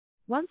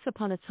Once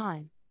upon a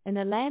time, in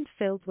a land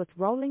filled with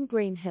rolling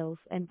green hills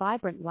and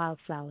vibrant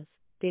wildflowers,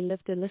 there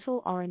lived a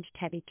little orange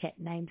tabby cat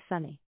named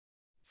Sunny.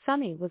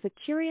 Sunny was a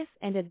curious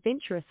and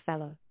adventurous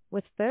fellow,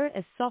 with fur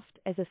as soft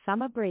as a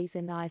summer breeze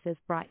and eyes as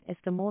bright as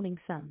the morning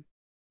sun.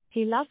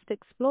 He loved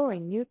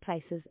exploring new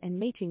places and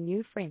meeting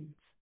new friends.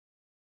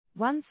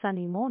 One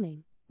sunny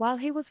morning, while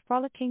he was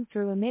frolicking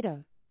through a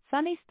meadow,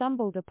 Sunny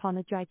stumbled upon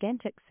a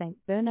gigantic St.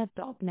 Bernard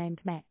dog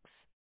named Max.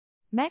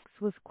 Max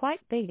was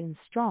quite big and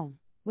strong,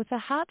 with a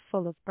heart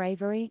full of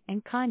bravery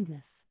and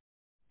kindness.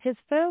 His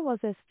fur was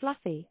as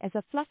fluffy as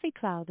a fluffy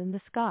cloud in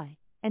the sky,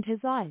 and his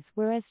eyes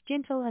were as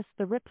gentle as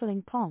the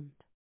rippling pond.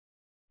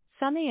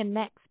 Sunny and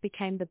Max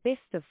became the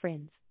best of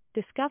friends,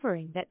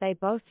 discovering that they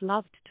both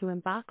loved to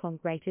embark on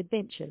great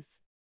adventures.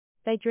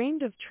 They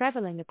dreamed of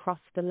traveling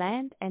across the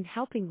land and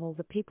helping all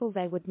the people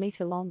they would meet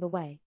along the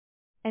way.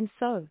 And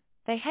so,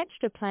 they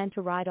hatched a plan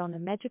to ride on a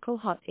magical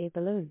hot air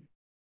balloon.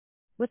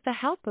 With the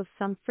help of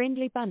some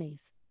friendly bunnies,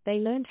 they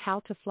learned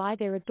how to fly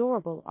their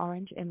adorable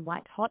orange and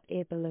white hot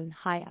air balloon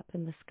high up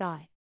in the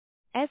sky.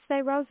 As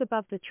they rose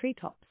above the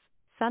treetops,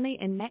 Sunny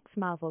and Max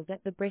marveled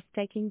at the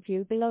breathtaking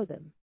view below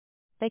them.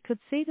 They could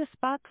see the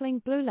sparkling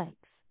blue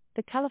lakes,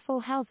 the colorful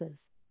houses,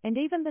 and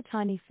even the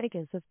tiny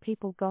figures of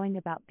people going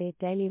about their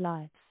daily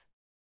lives.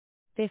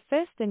 Their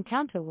first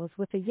encounter was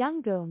with a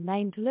young girl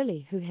named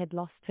Lily who had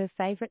lost her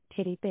favorite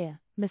teddy bear,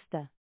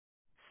 Mr.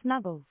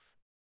 Snuggles.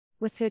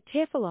 With her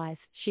tearful eyes,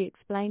 she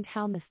explained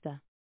how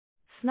Mr.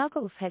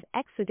 Snuggles had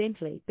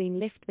accidentally been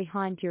left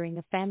behind during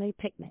a family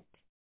picnic.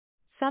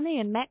 Sunny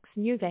and Max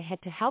knew they had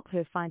to help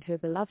her find her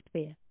beloved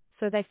bear,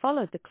 so they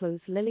followed the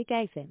clues Lily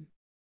gave them.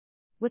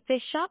 With their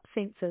sharp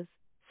senses,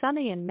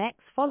 Sunny and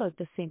Max followed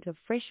the scent of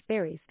fresh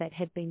berries that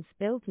had been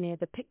spilled near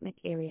the picnic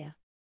area.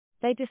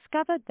 They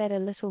discovered that a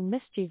little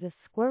mischievous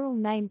squirrel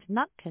named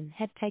Nutkin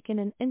had taken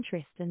an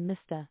interest in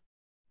Mr.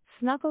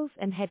 Snuggles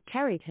and had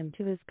carried him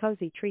to his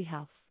cozy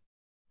treehouse.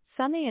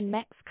 Sunny and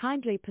Max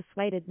kindly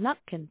persuaded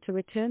Nutkin to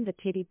return the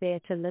teddy bear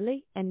to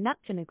Lily, and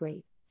Nutkin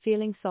agreed,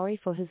 feeling sorry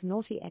for his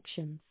naughty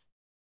actions.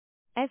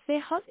 As their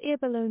hot air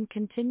balloon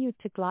continued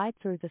to glide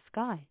through the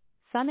sky,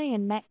 Sunny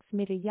and Max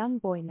met a young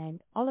boy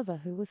named Oliver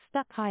who was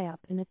stuck high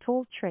up in a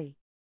tall tree.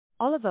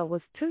 Oliver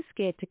was too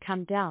scared to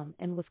come down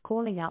and was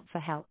calling out for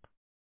help.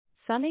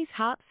 Sunny's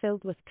heart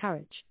filled with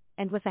courage,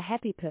 and with a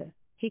happy purr,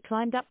 he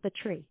climbed up the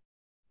tree.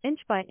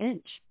 Inch by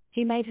inch,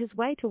 he made his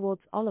way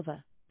towards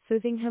Oliver,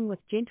 soothing him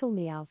with gentle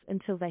meows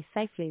until they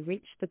safely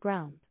reached the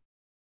ground.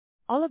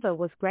 Oliver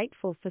was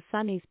grateful for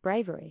Sunny's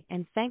bravery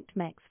and thanked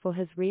Max for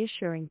his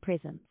reassuring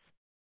presence.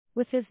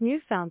 With his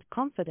newfound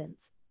confidence,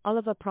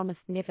 Oliver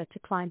promised never to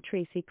climb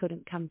trees he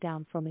couldn't come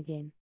down from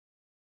again.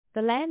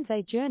 The land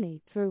they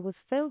journeyed through was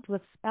filled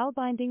with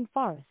spellbinding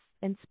forests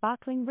and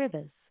sparkling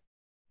rivers.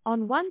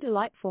 On one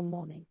delightful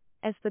morning,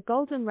 as the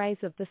golden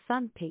rays of the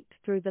sun peeked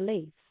through the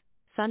leaves,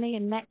 Sunny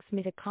and Max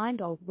met a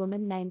kind old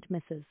woman named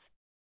Mrs.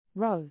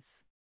 Rose.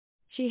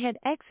 She had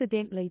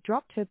accidentally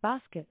dropped her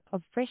basket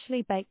of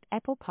freshly baked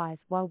apple pies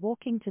while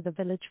walking to the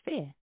village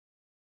fair.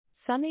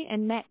 Sunny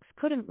and Max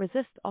couldn't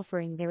resist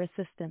offering their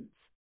assistance.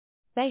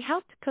 They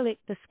helped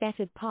collect the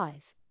scattered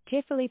pies,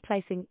 carefully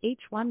placing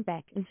each one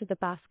back into the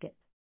basket.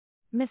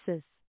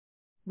 Mrs.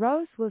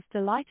 Rose was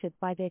delighted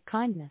by their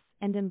kindness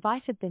and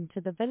invited them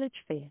to the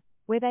village fair,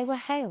 where they were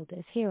hailed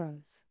as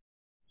heroes.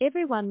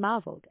 Everyone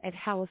marveled at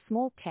how a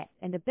small cat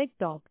and a big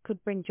dog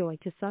could bring joy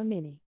to so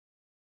many.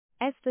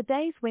 As the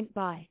days went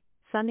by,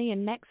 Sunny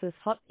and Max's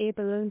hot air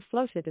balloon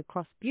floated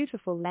across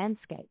beautiful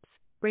landscapes,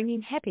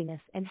 bringing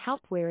happiness and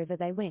help wherever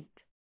they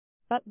went.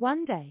 But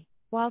one day,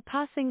 while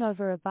passing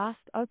over a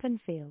vast open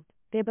field,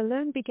 their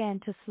balloon began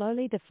to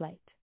slowly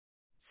deflate.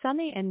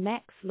 Sunny and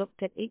Max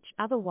looked at each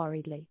other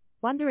worriedly,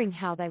 wondering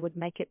how they would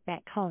make it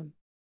back home.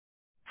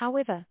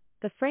 However,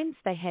 the friends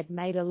they had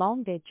made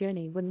along their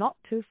journey were not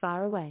too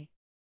far away.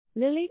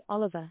 Lily,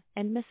 Oliver,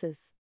 and Mrs.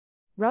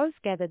 Rose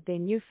gathered their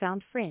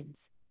newfound friends,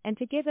 and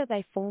together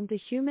they formed a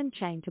human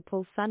chain to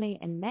pull Sunny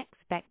and Max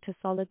back to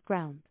solid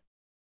ground.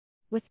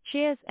 With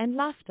cheers and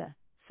laughter,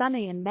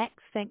 Sunny and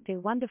Max thanked their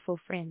wonderful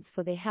friends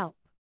for their help.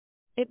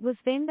 It was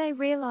then they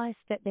realized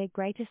that their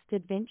greatest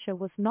adventure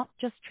was not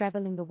just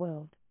traveling the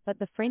world, but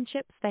the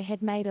friendships they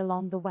had made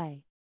along the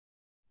way.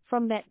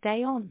 From that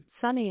day on,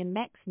 Sunny and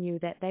Max knew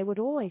that they would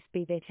always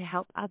be there to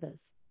help others,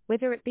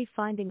 whether it be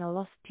finding a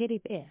lost teddy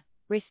bear,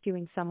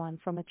 rescuing someone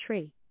from a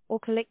tree, or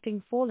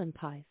collecting fallen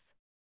pies.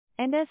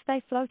 And as they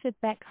floated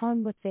back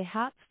home with their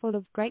hearts full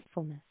of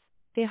gratefulness,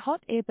 their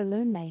hot air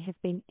balloon may have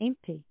been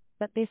empty,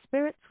 but their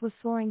spirits were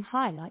soaring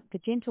high like the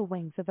gentle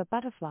wings of a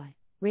butterfly,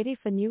 ready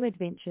for new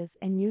adventures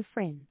and new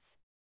friends.